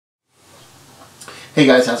Hey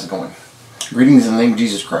guys, how's it going? Greetings in the name of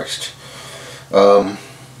Jesus Christ. I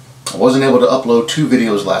wasn't able to upload 2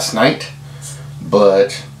 videos last night,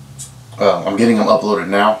 but I'm getting them uploaded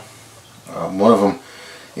now. One of them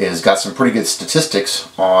is got some pretty good statistics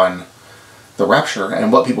on the rapture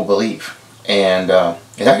and what people believe. And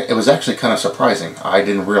it was actually kind of surprising. I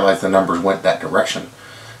didn't realize the numbers went that direction.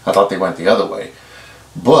 I thought they went the other way.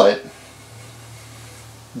 But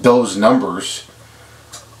those numbers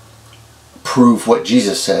prove what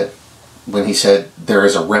Jesus said when he said there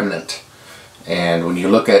is a remnant. And when you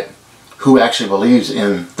look at who actually believes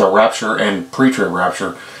in the rapture and pre-trib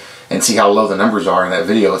rapture and see how low the numbers are in that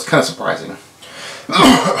video, it's kind of surprising.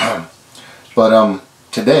 But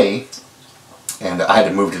today, and I had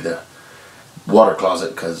to move to the water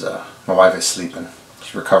closet because my wife is sleeping.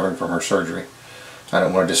 She's recovering from her surgery. I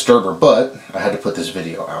don't want to disturb her, but I had to put this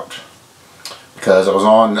video out because I was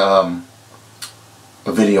on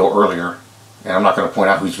a video earlier, and I'm not going to point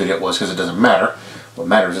out whose video it was because it doesn't matter. What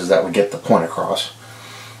matters is that we get the point across.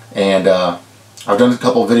 And I've done a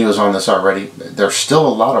couple of videos on this already. There's still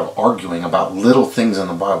a lot of arguing about little things in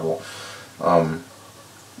the Bible.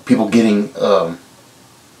 People getting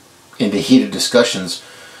into heated discussions,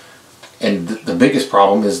 and the biggest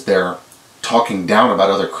problem is they're talking down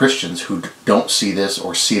about other Christians who don't see this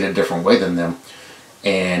or see it a different way than them.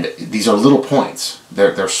 And these are little points.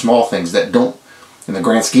 They're small things that don't, in the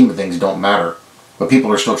grand scheme of things, don't matter. But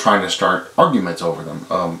people are still trying to start arguments over them,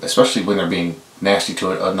 especially when they're being nasty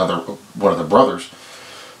to one of the brothers.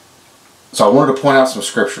 So I wanted to point out some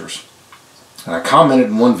scriptures. And I commented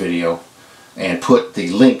in one video and put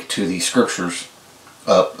the link to the scriptures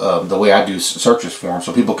up the way I do searches for them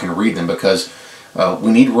so people can read them, because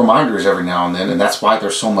we need reminders every now and then, and that's why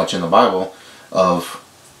there's so much in the Bible of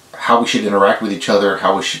how we should interact with each other,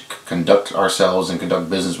 how we should conduct ourselves and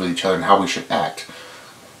conduct business with each other, and how we should act.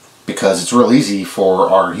 Because it's real easy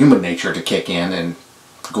for our human nature to kick in and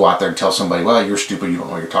go out there and tell somebody, well, you're stupid, you don't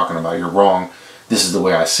know what you're talking about, you're wrong, this is the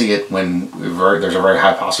way I see it, when there's a very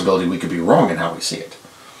high possibility we could be wrong in how we see it.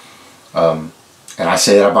 And I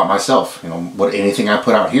say that about myself. You know, anything I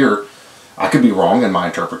put out here, I could be wrong in my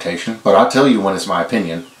interpretation, but I'll tell you when it's my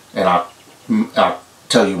opinion, and I'll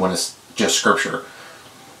tell you when it's just scripture.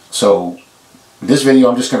 So in this video,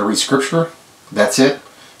 I'm just going to read scripture. That's it.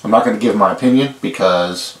 I'm not going to give my opinion,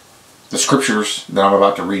 because the scriptures that I'm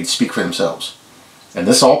about to read speak for themselves. And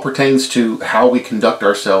this all pertains to how we conduct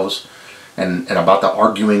ourselves, and about the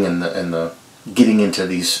arguing and the getting into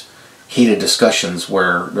these heated discussions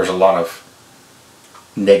where there's a lot of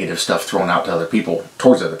negative stuff thrown out to other people,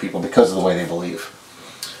 towards other people, because of the way they believe.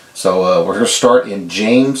 So we're going to start in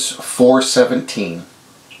James 4:17.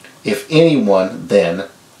 If anyone then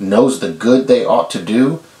knows the good they ought to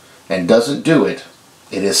do and doesn't do it,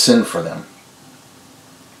 it is sin for them.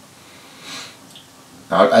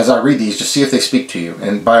 Now, as I read these, just see if they speak to you.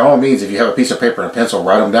 And by all means, if you have a piece of paper and a pencil,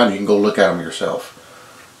 write them down. You can go look at them yourself.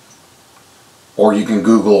 Or you can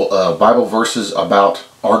Google Bible verses about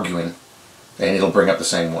arguing, and it'll bring up the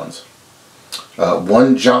same ones.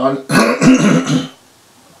 1 John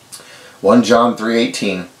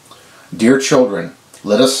 3:18. Dear children,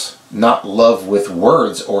 let us not love with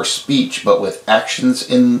words or speech, but with actions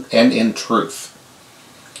and in truth.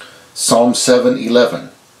 Psalm 7:11.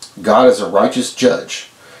 God is a righteous judge,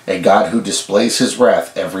 a God who displays his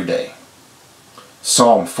wrath every day.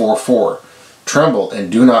 Psalm 4:4. Tremble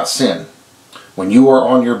and do not sin. When you are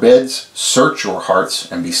on your beds, search your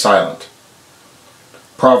hearts and be silent.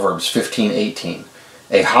 Proverbs 15:18.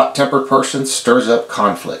 A hot-tempered person stirs up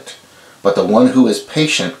conflict, but the one who is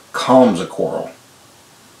patient calms a quarrel.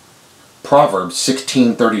 Proverbs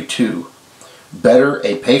 16:32. Better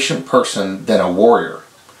a patient person than a warrior,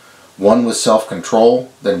 one with self-control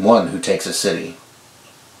than one who takes a city.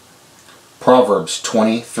 Proverbs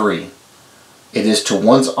 20:3. It is to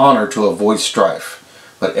one's honor to avoid strife,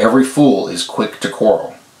 but every fool is quick to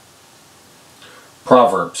quarrel.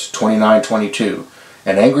 Proverbs 29:22.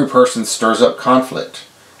 An angry person stirs up conflict,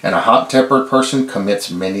 and a hot-tempered person commits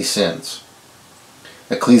many sins.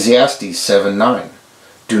 Ecclesiastes 7:9.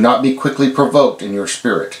 Do not be quickly provoked in your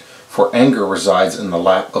spirit, for anger resides in the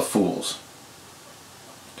lap of fools.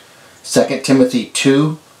 2 Timothy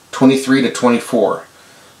 2:23-24.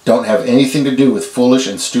 Don't have anything to do with foolish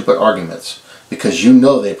and stupid arguments, because you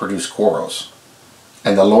know they produce quarrels.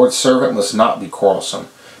 And the Lord's servant must not be quarrelsome,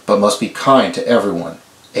 but must be kind to everyone,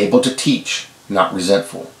 able to teach, not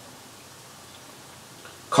resentful.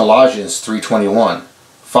 Colossians 3:21.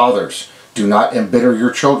 Fathers, do not embitter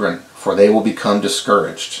your children, for they will become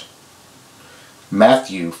discouraged.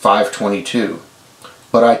 Matthew 5:22.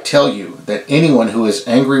 But I tell you that anyone who is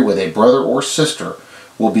angry with a brother or sister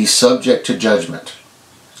will be subject to judgment.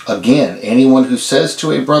 Again, anyone who says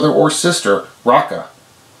to a brother or sister, Raka,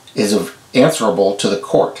 is answerable to the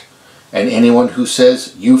court, and anyone who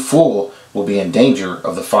says, you fool, will be in danger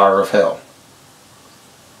of the fire of hell.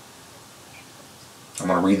 I'm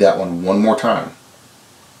going to read that one more time.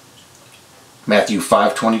 Matthew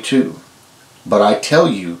 5:22. But I tell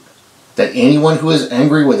you that anyone who is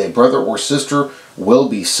angry with a brother or sister will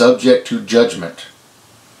be subject to judgment.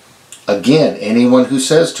 Again, anyone who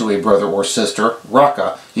says to a brother or sister,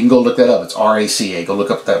 Raka, you can go look that up, it's R-A-C-A, go look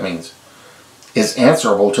up what that means, is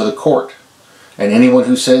answerable to the court. And anyone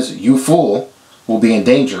who says, you fool, will be in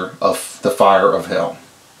danger of the fire of hell.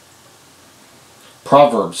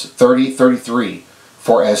 Proverbs 30:33.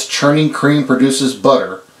 For as churning cream produces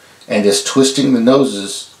butter, and as twisting the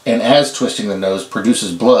nose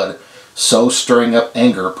produces blood, so stirring up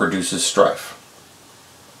anger produces strife.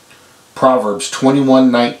 Proverbs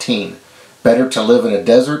 21:19. Better to live in a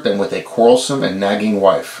desert than with a quarrelsome and nagging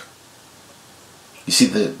wife. You see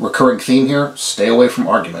the recurring theme here? Stay away from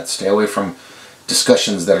arguments. Stay away from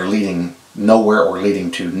discussions that are leading nowhere or leading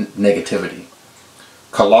to negativity.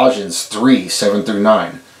 Colossians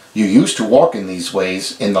 3:7-9. You used to walk in these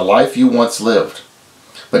ways in the life you once lived.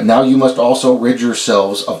 But now you must also rid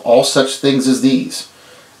yourselves of all such things as these: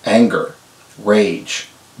 anger, rage,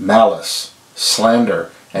 malice, slander,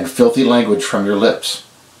 and filthy language from your lips.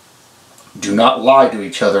 Do not lie to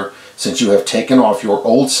each other, since you have taken off your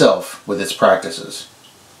old self with its practices.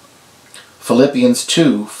 Philippians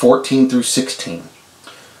 2:14-16.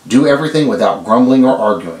 Do everything without grumbling or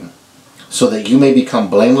arguing, so that you may become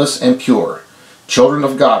blameless and pure, children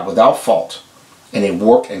of God without fault, in a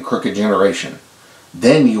warped and crooked generation.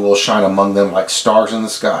 Then you will shine among them like stars in the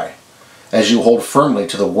sky, as you hold firmly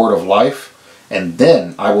to the word of life, and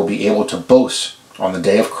then I will be able to boast on the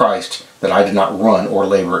day of Christ that I did not run or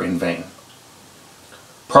labor in vain.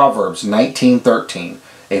 Proverbs 19:13.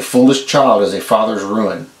 A foolish child is a father's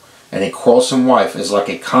ruin, and a quarrelsome wife is like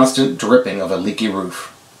a constant dripping of a leaky roof.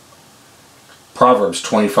 Proverbs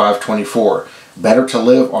 25:24. Better to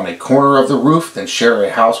live on a corner of the roof than share a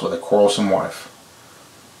house with a quarrelsome wife.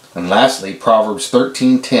 And lastly, Proverbs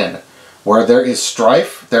 13:10. Where there is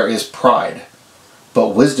strife, there is pride,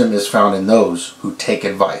 but wisdom is found in those who take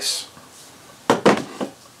advice.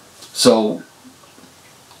 So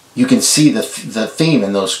you can see the theme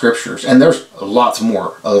in those scriptures, and there's lots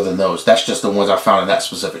more other than those. That's just the ones I found in that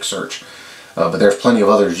specific search, but there's plenty of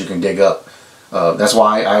others you can dig up. That's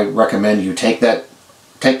why I recommend you take that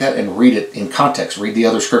and read it in context. Read the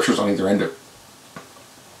other scriptures on either end of it.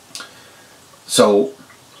 So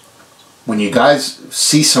when you guys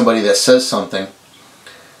see somebody that says something,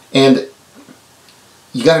 and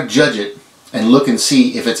you got to judge it and look and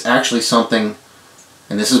see if it's actually something,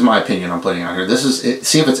 and this is my opinion I'm putting out here,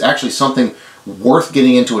 see if it's actually something worth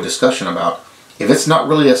getting into a discussion about. If it's not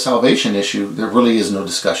really a salvation issue, there really is no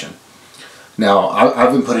discussion. Now,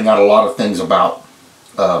 I've been putting out a lot of things about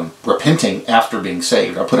repenting after being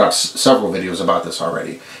saved. I put out several videos about this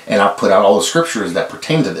already, and I've put out all the scriptures that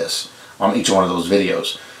pertain to this on each one of those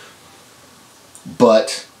videos.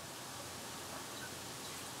 But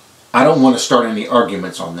I don't want to start any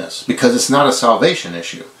arguments on this, because it's not a salvation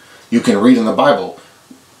issue. You can read in the Bible,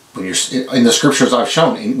 when you're in the scriptures I've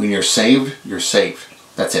shown, when you're saved, you're saved.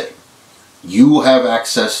 That's it. You have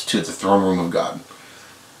access to the throne room of God.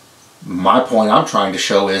 My point I'm trying to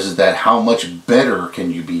show is that how much better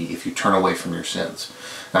can you be if you turn away from your sins?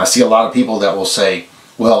 Now, I see a lot of people that will say,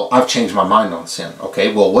 well, I've changed my mind on sin.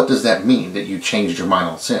 Okay, well, what does that mean, that you changed your mind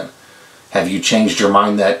on sin? Have you changed your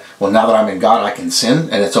mind that, well, now that I'm in God, I can sin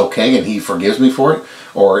and it's okay and He forgives me for it?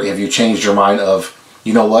 Or have you changed your mind of,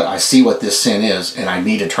 you know what, I see what this sin is and I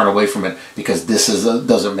need to turn away from it because this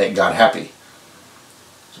doesn't make God happy?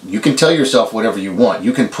 You can tell yourself whatever you want.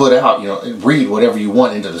 You can put out, read whatever you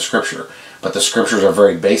want into the scripture. But the scriptures are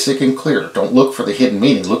very basic and clear. Don't look for the hidden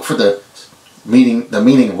meaning. Look for the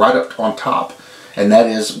meaning right up on top. And that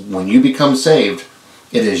is, when you become saved,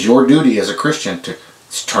 it is your duty as a Christian to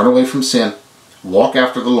turn away from sin, walk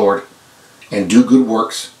after the Lord, and do good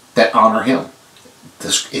works that honor Him.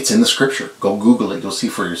 It's in the scripture. Go Google it. You'll see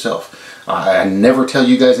for yourself. I never tell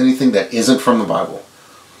you guys anything that isn't from the Bible.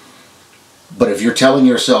 But if you're telling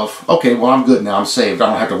yourself, okay, well, I'm good now, I'm saved, I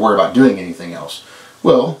don't have to worry about doing anything else.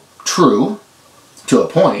 Well, true, to a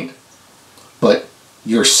point, but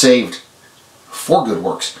you're saved for good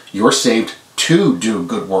works. You're saved to do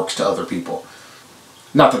good works to other people.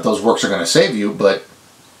 Not that those works are going to save you, but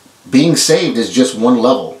being saved is just one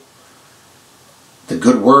level. The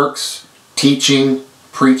good works, teaching,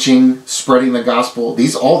 preaching, spreading the gospel,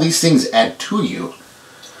 all these things add to you.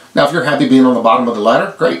 Now, if you're happy being on the bottom of the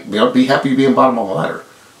ladder, great. Be happy being bottom of the ladder.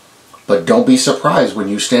 But don't be surprised when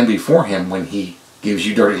you stand before him when he gives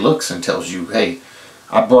you dirty looks and tells you, hey,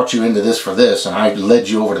 I brought you into this for this, and I led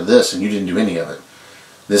you over to this, and you didn't do any of it.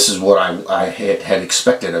 This is what I had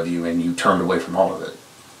expected of you, and you turned away from all of it.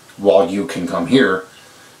 While you can come here,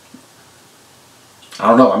 I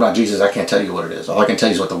don't know, I'm not Jesus, I can't tell you what it is. All I can tell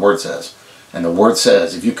you is what the Word says. And the Word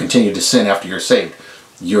says, if you continue to sin after you're saved,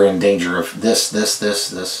 you're in danger of this.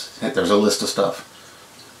 There's a list of stuff.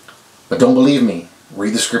 But don't believe me.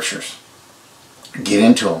 Read the Scriptures. Get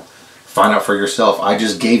into them. Find out for yourself. I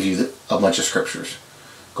just gave you a bunch of Scriptures.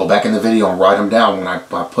 Go back in the video and write them down when I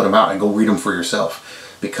put them out, and go read them for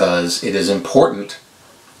yourself. Because it is important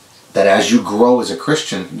that as you grow as a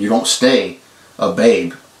Christian, you don't stay a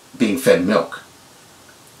babe being fed milk.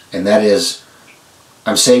 And that is,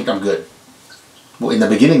 I'm saved, I'm good. Well, in the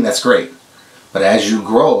beginning, that's great. But as you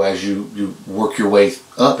grow, as you work your way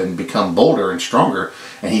up and become bolder and stronger,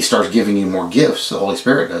 and he starts giving you more gifts, the Holy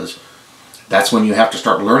Spirit does, that's when you have to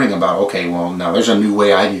start learning about, okay, well, now there's a new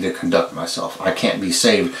way I need to conduct myself. I can't be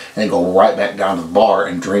saved and go right back down to the bar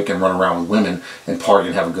and drink and run around with women and party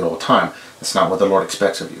and have a good old time. That's not what the Lord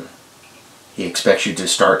expects of you. He expects you to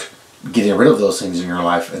start getting rid of those things in your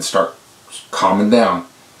life and start calming down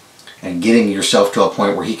and getting yourself to a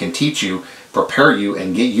point where he can teach you, prepare you,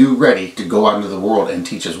 and get you ready to go out into the world and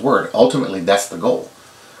teach his word. Ultimately, that's the goal.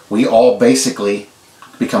 We all basically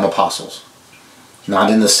become apostles.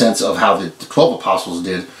 Not in the sense of how the 12 apostles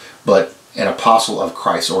did, but an apostle of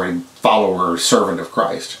Christ, or a follower or servant of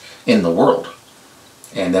Christ in the world.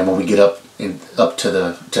 And then when we get up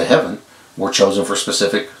to heaven, we're chosen for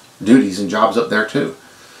specific duties and jobs up there too.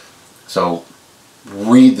 So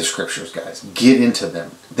read the Scriptures, guys. Get into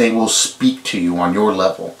them. They will speak to you on your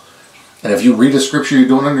level. And if you read a Scripture you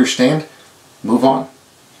don't understand, move on.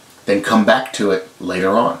 Then come back to it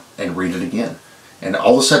later on and read it again. And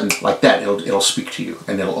all of a sudden, like that, it'll speak to you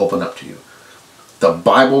and it'll open up to you. The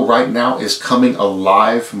Bible right now is coming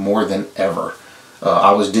alive more than ever.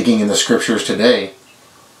 I was digging in the Scriptures today,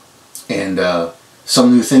 and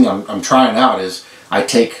some new thing I'm trying out is I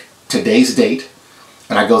take today's date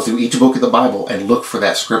and I go through each book of the Bible and look for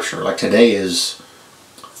that Scripture. Like today is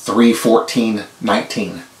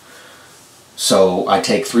 3:14:19. So I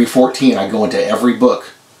take 3:14, I go into every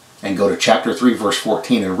book and go to chapter 3, verse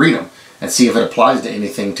 14 and read them and see if it applies to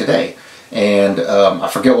anything today. And I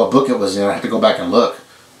forget what book it was in, I have to go back and look.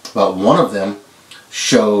 But one of them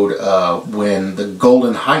showed when the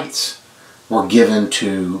Golden Heights were given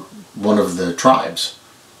to one of the tribes.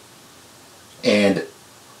 And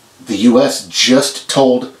the U.S. just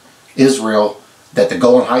told Israel that the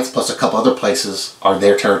Golden Heights plus a couple other places are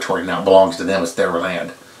their territory now. It belongs to them. It's their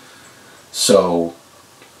land. So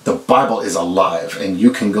the Bible is alive, and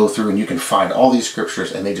you can go through and you can find all these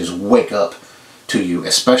Scriptures, and they just wake up to you,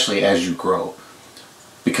 especially as you grow.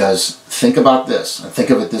 Because think about this, and think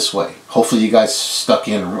of it this way. Hopefully you guys stuck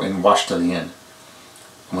in and watched to the end.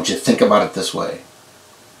 I want you to think about it this way.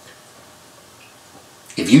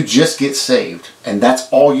 If you just get saved, and that's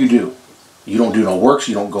all you do, you don't do no works,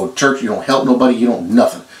 you don't go to church, you don't help nobody, you don't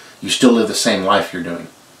nothing. You still live the same life you're doing.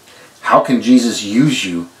 How can Jesus use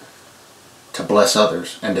you to bless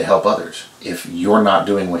others and to help others if you're not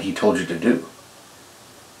doing what he told you to do?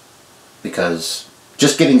 Because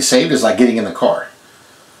just getting saved is like getting in the car.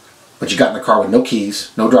 But you got in the car with no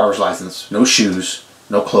keys, no driver's license, no shoes,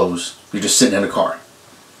 no clothes. You're just sitting in a car.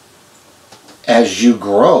 As you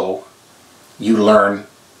grow, you learn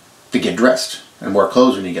to get dressed and wear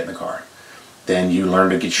clothes when you get in the car. Then you learn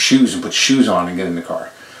to get your shoes and put your shoes on and get in the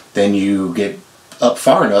car. Then you get up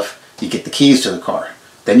far enough, you get the keys to the car.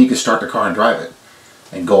 Then you can start the car and drive it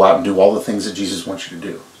and go out and do all the things that Jesus wants you to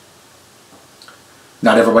do.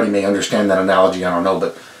 Not everybody may understand that analogy, I don't know,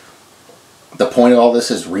 but the point of all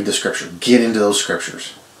this is read the Scripture. Get into those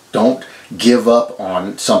Scriptures. Don't give up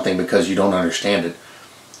on something because you don't understand it.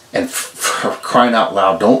 And for crying out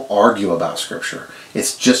loud, don't argue about Scripture.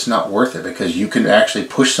 It's just not worth it, because you can actually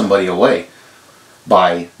push somebody away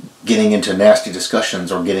by getting into nasty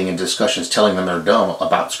discussions or getting into discussions telling them they're dumb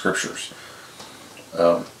about Scriptures.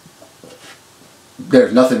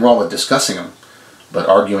 There's nothing wrong with discussing them, but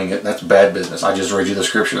arguing it, that's bad business. I just read you the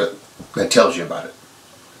Scripture that tells you about it.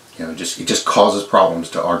 You know, it just causes problems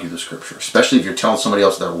to argue the Scripture, especially if you're telling somebody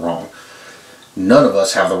else they're wrong. None of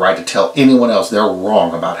us have the right to tell anyone else they're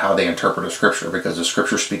wrong about how they interpret a Scripture, because the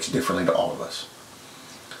Scripture speaks differently to all of us.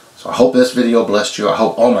 So I hope this video blessed you. I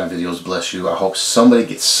hope all my videos bless you. I hope somebody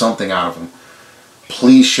gets something out of them.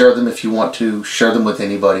 Please share them if you want to. Share them with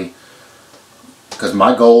anybody. Because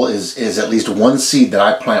my goal is at least one seed that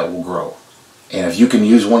I plant will grow. And if you can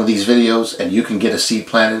use one of these videos and you can get a seed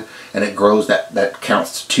planted and it grows, that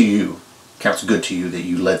counts to you. counts good to you that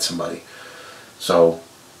you led somebody. So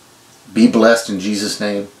be blessed in Jesus'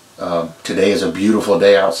 name. Today is a beautiful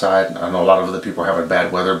day outside. I know a lot of other people are having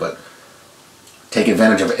bad weather, but take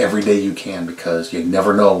advantage of every day you can, because you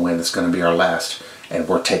never know when it's going to be our last and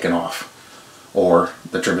we're taking off, or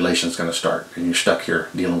the tribulation is going to start and you're stuck here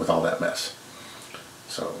dealing with all that mess.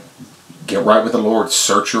 So get right with the Lord.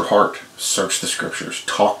 Search your heart. Search the scriptures.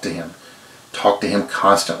 Talk to Him. Talk to Him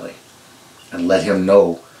constantly and let Him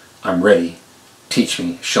know, I'm ready. Teach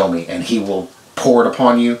me, show me, and He will pour it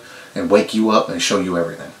upon you and wake you up and show you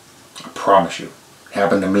everything. I promise you. It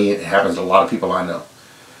happened to me. It happens to a lot of people I know.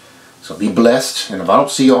 So be blessed, and if I don't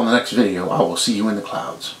see you on the next video, I will see you in the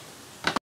clouds.